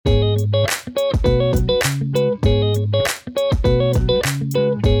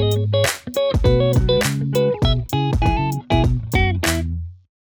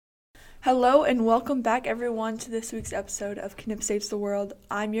welcome back everyone to this week's episode of Knip Saves the World.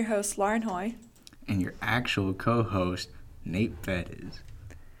 I'm your host, Lauren Hoy. And your actual co-host, Nate Fettis.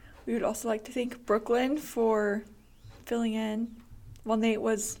 We would also like to thank Brooklyn for filling in while Nate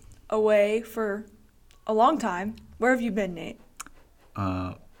was away for a long time. Where have you been, Nate?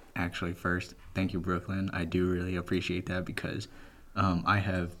 Actually, first, thank you, Brooklyn. I do really appreciate that because I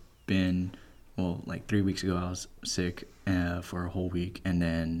have been, 3 weeks ago I was sick for a whole week, and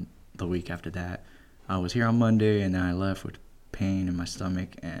then the week after that I was here on Monday, and then I left with pain in my stomach,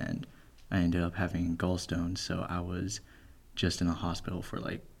 and I ended up having gallstones, so I was just in the hospital for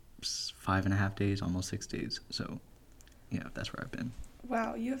 5.5 days, almost 6 days. So, yeah, that's where I've been.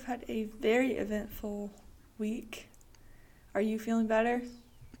 Wow, you have had a very eventful week. Are you feeling better?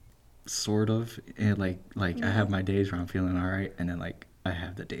 Sort of. And I have my days where I'm feeling all right, and then I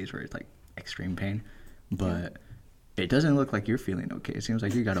have the days where it's extreme pain. But it doesn't look like you're feeling okay. It seems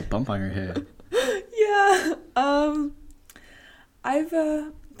like you got a bump on your head. Yeah. I've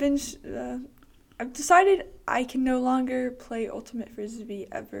decided I can no longer play Ultimate Frisbee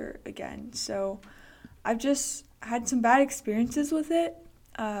ever again. So I've just had some bad experiences with it.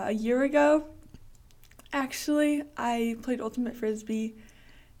 A year ago, actually, I played Ultimate Frisbee,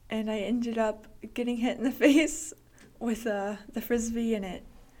 and I ended up getting hit in the face with the Frisbee, and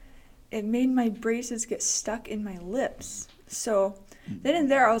it made my braces get stuck in my lips. So then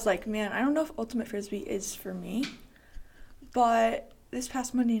and there, I was like, man, I don't know if Ultimate Frisbee is for me. But this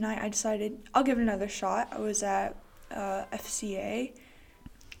past Monday night, I decided I'll give it another shot. I was at FCA,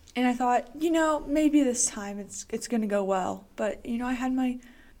 and I thought, maybe this time it's going to go well. But, I had my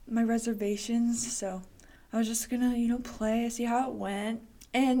reservations, so I was just going to, play, see how it went.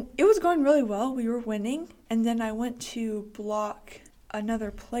 And it was going really well. We were winning. And then I went to block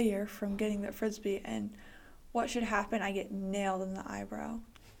another player from getting the Frisbee, and what should happen? I get nailed in the eyebrow.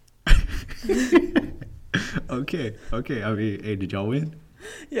 Okay. I mean, hey, did y'all win?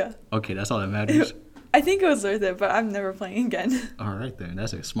 Yeah. Okay, that's all that matters. I think it was worth it, but I'm never playing again. All right, then.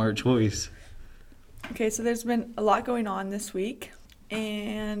 That's a smart choice. Okay, so there's been a lot going on this week,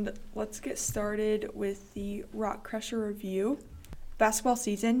 and let's get started with the Rock Crusher review. Basketball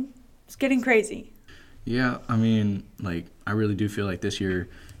season is getting crazy. Yeah, I mean, I really do feel like this year,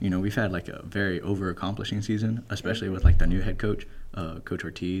 we've had a very over-accomplishing season, especially with the new head coach, Coach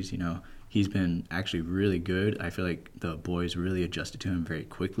Ortiz. He's been actually really good. I feel like the boys really adjusted to him very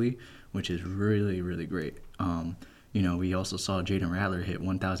quickly, which is really, really great. We also saw Jaden Rattler hit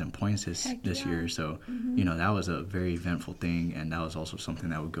 1,000 points this year, so that was a very eventful thing, and that was also something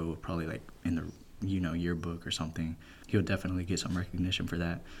that would go probably in the yearbook or something. He'll definitely get some recognition for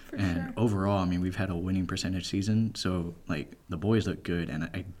that. And overall, I mean, we've had a winning percentage season, so the boys look good, and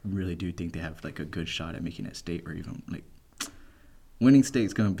I really do think they have a good shot at making it state, or even winning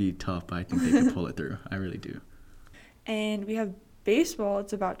state's gonna be tough, but I think they can pull it through. I really do. And we have baseball.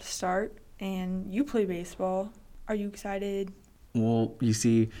 It's about to start, and you play baseball. Are you excited? Well, you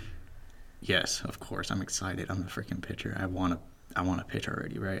see, yes, of course, I'm excited. I'm a freaking pitcher. I want to pitch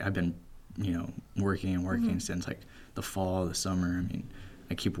already, right? I've been working since the fall, the summer. I mean,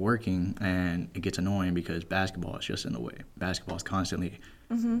 I keep working, and it gets annoying because basketball is just in the way. Basketball is constantly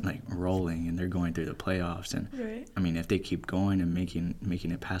rolling, and they're going through the playoffs. And right. I mean, if they keep going and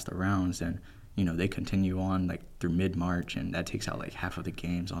making it past the rounds, then they continue on through mid-March, and that takes out half of the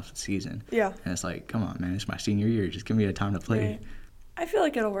games off the season. Yeah. And it's come on, man, it's my senior year. Just give me the time to play. Right. I feel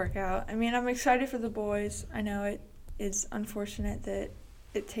like it'll work out. I mean, I'm excited for the boys. I know it is unfortunate that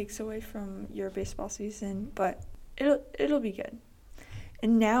it takes away from your baseball season, but it'll be good.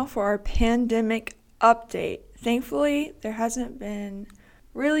 And now for our pandemic update. Thankfully, there hasn't been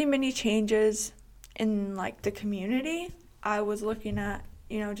really many changes in the community. I was looking at,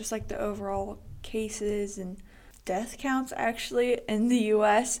 just the overall cases and death counts actually in the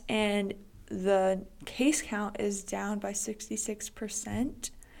US, and the case count is down by 66%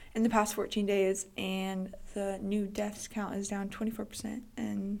 in the past 14 days, and the new deaths count is down 24%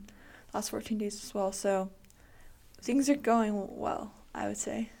 in the last 14 days as well. So things are going well, I would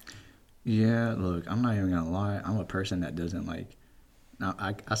say. Yeah, look, I'm not even going to lie. I'm a person that doesn't Now,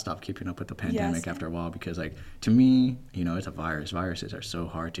 I stopped keeping up with the pandemic after a while because, to me, it's a virus. Viruses are so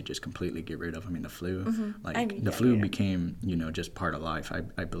hard to just completely get rid of. I mean, the flu, the flu became, just part of life.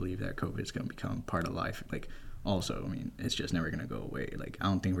 I believe that COVID is going to become part of life. Also, I mean, it's just never going to go away. I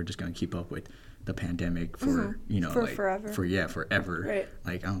don't think we're just going to keep up with the pandemic for, for forever. Forever. Right.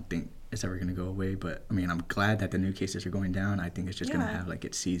 I don't think it's ever going to go away. But, I mean, I'm glad that the new cases are going down. I think it's just going to have,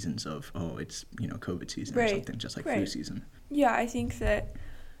 its seasons of, it's, COVID season or something, just like flu season. Yeah, I think that,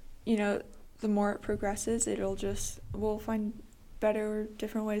 the more it progresses, we'll find better,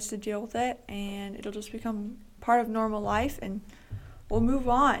 different ways to deal with it, and it'll just become part of normal life, and we'll move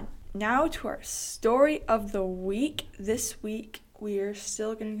on. Now to our story of the week. This week, we're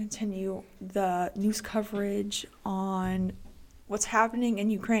still going to continue the news coverage on what's happening in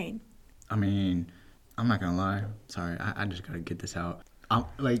Ukraine. I mean, I'm not going to lie. Sorry, I just got to get this out.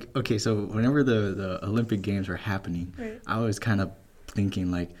 Okay, so whenever the Olympic Games were happening, Right. I was kind of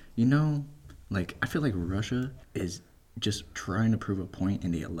thinking, I feel like Russia is just trying to prove a point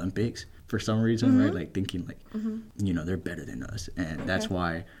in the Olympics for some reason, right? Like thinking they're better than us. And that's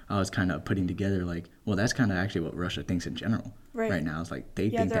why I was kind of putting together that's kind of actually what Russia thinks in general right now. It's like they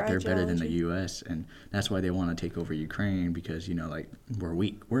think that they're better than the U.S. And that's why they want to take over Ukraine because, we're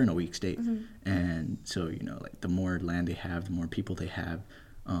weak. We're in a weak state. And so, the more land they have, the more people they have.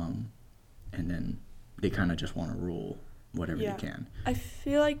 And then they kind of just want to rule whatever they can. I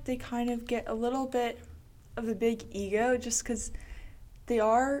feel like they kind of get a little bit of the big ego just because they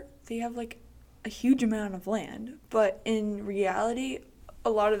have a huge amount of land, but in reality a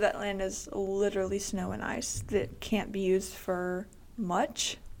lot of that land is literally snow and ice that can't be used for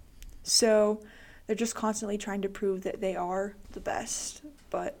much, so they're just constantly trying to prove that they are the best,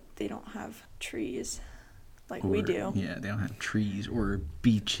 but they don't have trees like we do. Yeah, they don't have trees or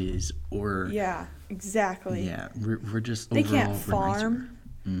beaches or exactly. We're just they can't farm.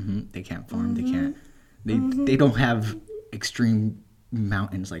 They can't farm. They can't. They don't have extreme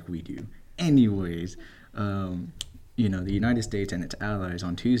mountains like we do. Anyways, the United States and its allies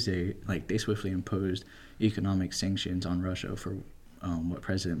on Tuesday, they swiftly imposed economic sanctions on Russia for what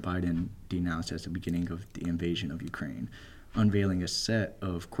President Biden denounced as the beginning of the invasion of Ukraine, unveiling a set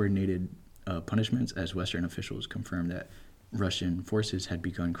of coordinated punishments as Western officials confirmed that Russian forces had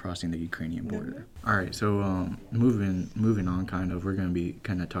begun crossing the Ukrainian border. All right, so moving on, we're going to be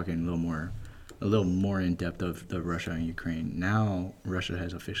kind of talking a little more in depth of the Russia and Ukraine. Now Russia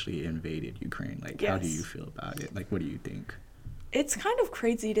has officially invaded Ukraine. How do you feel about it? What do you think? It's kind of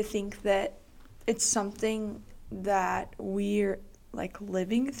crazy to think that it's something that we're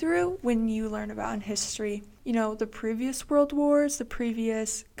living through when you learn about in history. The previous world wars, the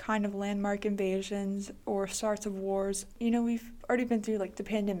previous kind of landmark invasions or starts of wars, we've already been through the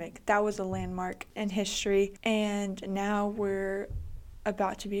pandemic. That was a landmark in history, and now we're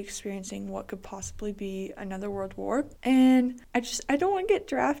about to be experiencing what could possibly be another world war, and I don't want to get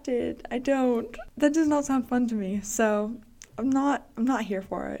drafted. That does not sound fun to me, so I'm not here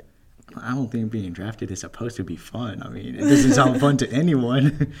for it. I don't think being drafted is supposed to be fun. I mean, it doesn't sound fun to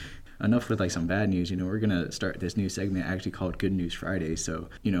anyone. Enough with some bad news. We're gonna start this new segment actually called Good News Friday, so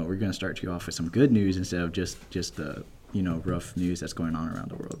we're gonna start you off with some good news instead of just the rough news that's going on around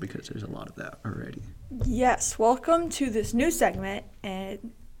the world, because there's a lot of that already. Yes, welcome to this new segment,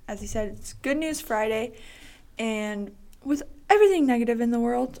 and as you said, it's Good News Friday, and with everything negative in the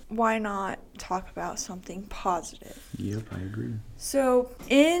world, why not talk about something positive? Yep, I agree. So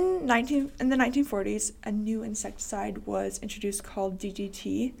in the 1940s, a new insecticide was introduced called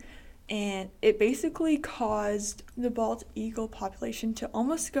DDT, and it basically caused the bald eagle population to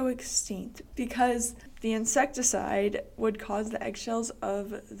almost go extinct because the insecticide would cause the eggshells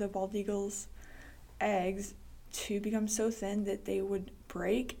of the bald eagle's eggs to become so thin that they would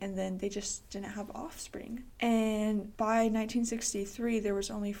break, and then they just didn't have offspring. And by 1963, there was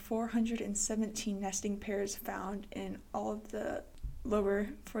only 417 nesting pairs found in all of the lower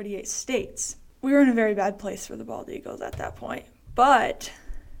 48 states. We were in a very bad place for the bald eagles at that point, but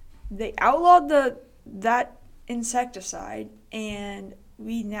they outlawed that insecticide, and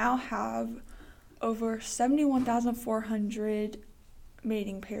we now have over 71,400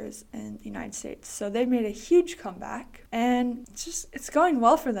 mating pairs in the United States. So they've made a huge comeback, and it's going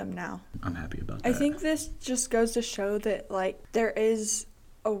well for them now. I'm happy about that. I think this just goes to show that there is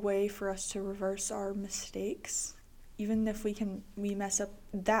a way for us to reverse our mistakes. Even if we mess up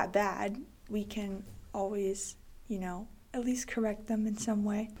that bad, we can always, at least correct them in some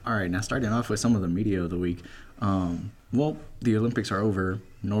way. All right, now starting off with some of the media of the week. The Olympics are over.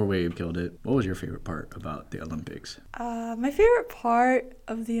 Norway killed it. What was your favorite part about the Olympics? My favorite part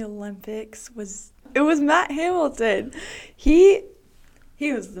of the Olympics was Matt Hamilton. He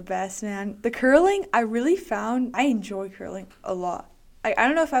was the best, man. The curling, I enjoy curling a lot. I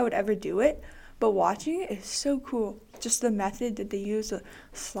don't know if I would ever do it, but watching it is so cool. Just the method that they use to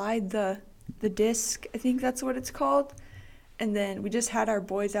slide the disc, I think that's what it's called. And then we just had our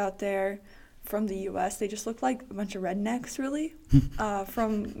boys out there from the U.S. They just looked like a bunch of rednecks, really,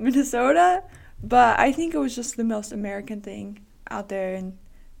 from Minnesota. But I think it was just the most American thing out there, and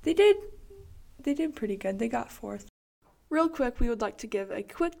they did pretty good. They got fourth. Real quick, we would like to give a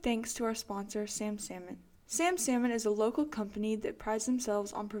quick thanks to our sponsor, Sam Salmon. Sam Salmon is a local company that prides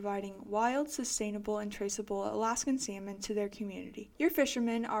themselves on providing wild, sustainable, and traceable Alaskan salmon to their community. Your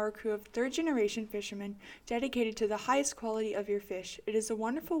fishermen are a crew of third-generation fishermen dedicated to the highest quality of your fish. It is a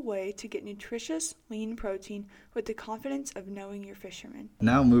wonderful way to get nutritious, lean protein with the confidence of knowing your fishermen.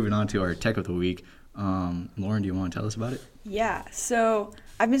 Now moving on to our tech of the week. Lauren, do you want to tell us about it? Yeah, so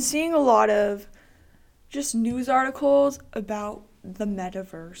I've been seeing a lot of just news articles about the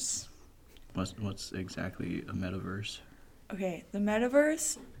metaverse. What's exactly a metaverse? Okay, the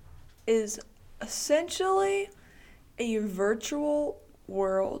metaverse is essentially a virtual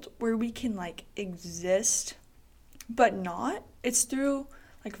world where we can exist but not. It's through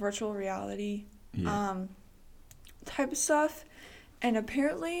virtual reality type of stuff. And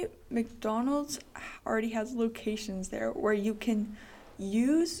apparently McDonald's already has locations there where you can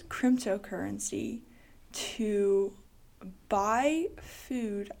use cryptocurrency to buy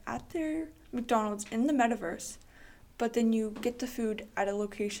food at their McDonald's in the metaverse, but then you get the food at a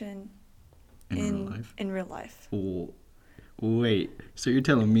location in real life. Oh, wait, so you're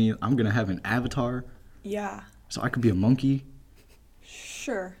telling me I'm going to have an avatar? Yeah. So I could be a monkey?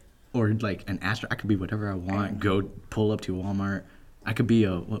 Sure. Or an astronaut. I could be whatever I want. Go pull up to Walmart. I could be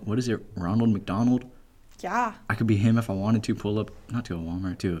what is it, Ronald McDonald? Yeah. I could be him if I wanted to pull up, not to a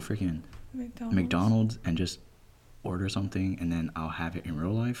Walmart, to a freaking McDonald's and just order something, and then I'll have it in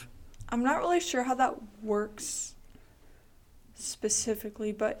real life. I'm not really sure how that works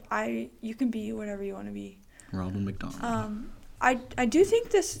specifically, but you can be whatever you want to be. Ronald McDonald. I do think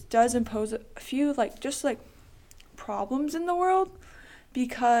this does impose a few problems in the world,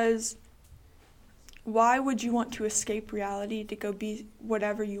 because why would you want to escape reality to go be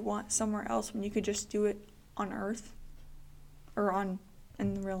whatever you want somewhere else when you could just do it on Earth or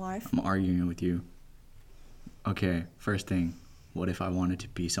in real life? I'm arguing with you. Okay, first thing, what if I wanted to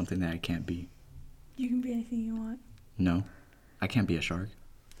be something that I can't be? You can be anything you want. No, I can't be a shark.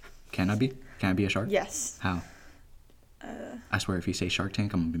 Can I be? Can I be a shark? Yes. How? I swear, if you say Shark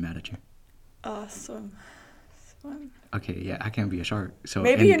Tank, I'm gonna be mad at you. Swim. Okay, yeah, I can't be a shark. So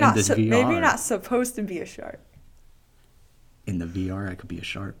maybe you're not. VR, maybe you're not supposed to be a shark. In the VR, I could be a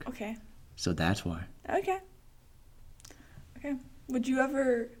shark. Okay. So that's why. Okay. Would you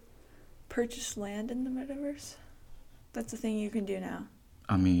ever purchase land in the metaverse? That's a thing you can do now.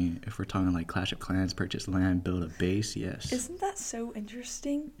 I mean, if we're talking Clash of Clans, purchase land, build a base, yes. Isn't that so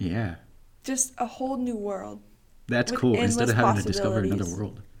interesting? Yeah. Just a whole new world. That's cool. Instead of having to discover another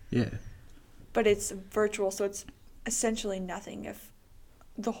world. Yeah. But it's virtual, so it's essentially nothing if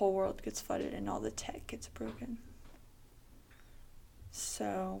the whole world gets flooded and all the tech gets broken.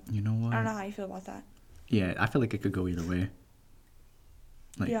 So, you know what? I don't know how you feel about that. Yeah, I feel like it could go either way.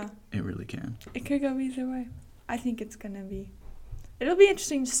 Yeah. It really can. It could go either way. I think it'll be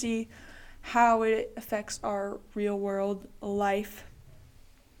interesting to see how it affects our real world life.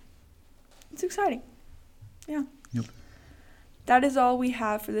 It's exciting. Yeah. Yep. That is all we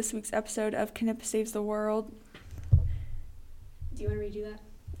have for this week's episode of Knippa Saves the World. Do you want to redo that?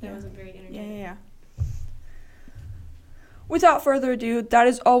 Yeah. That wasn't very energetic. Yeah. Without further ado, that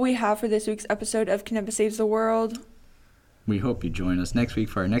is all we have for this week's episode of Knippa Saves the World. We hope you join us next week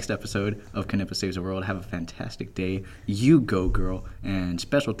for our next episode of Knippa Saves the World. Have a fantastic day. You go, girl. And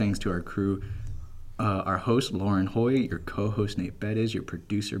special thanks to our crew, our host, Lauren Hoy, your co-host, Nate Bettis, your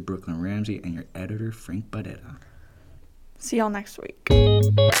producer, Brooklyn Ramsey, and your editor, Frank Badetta. See y'all next week.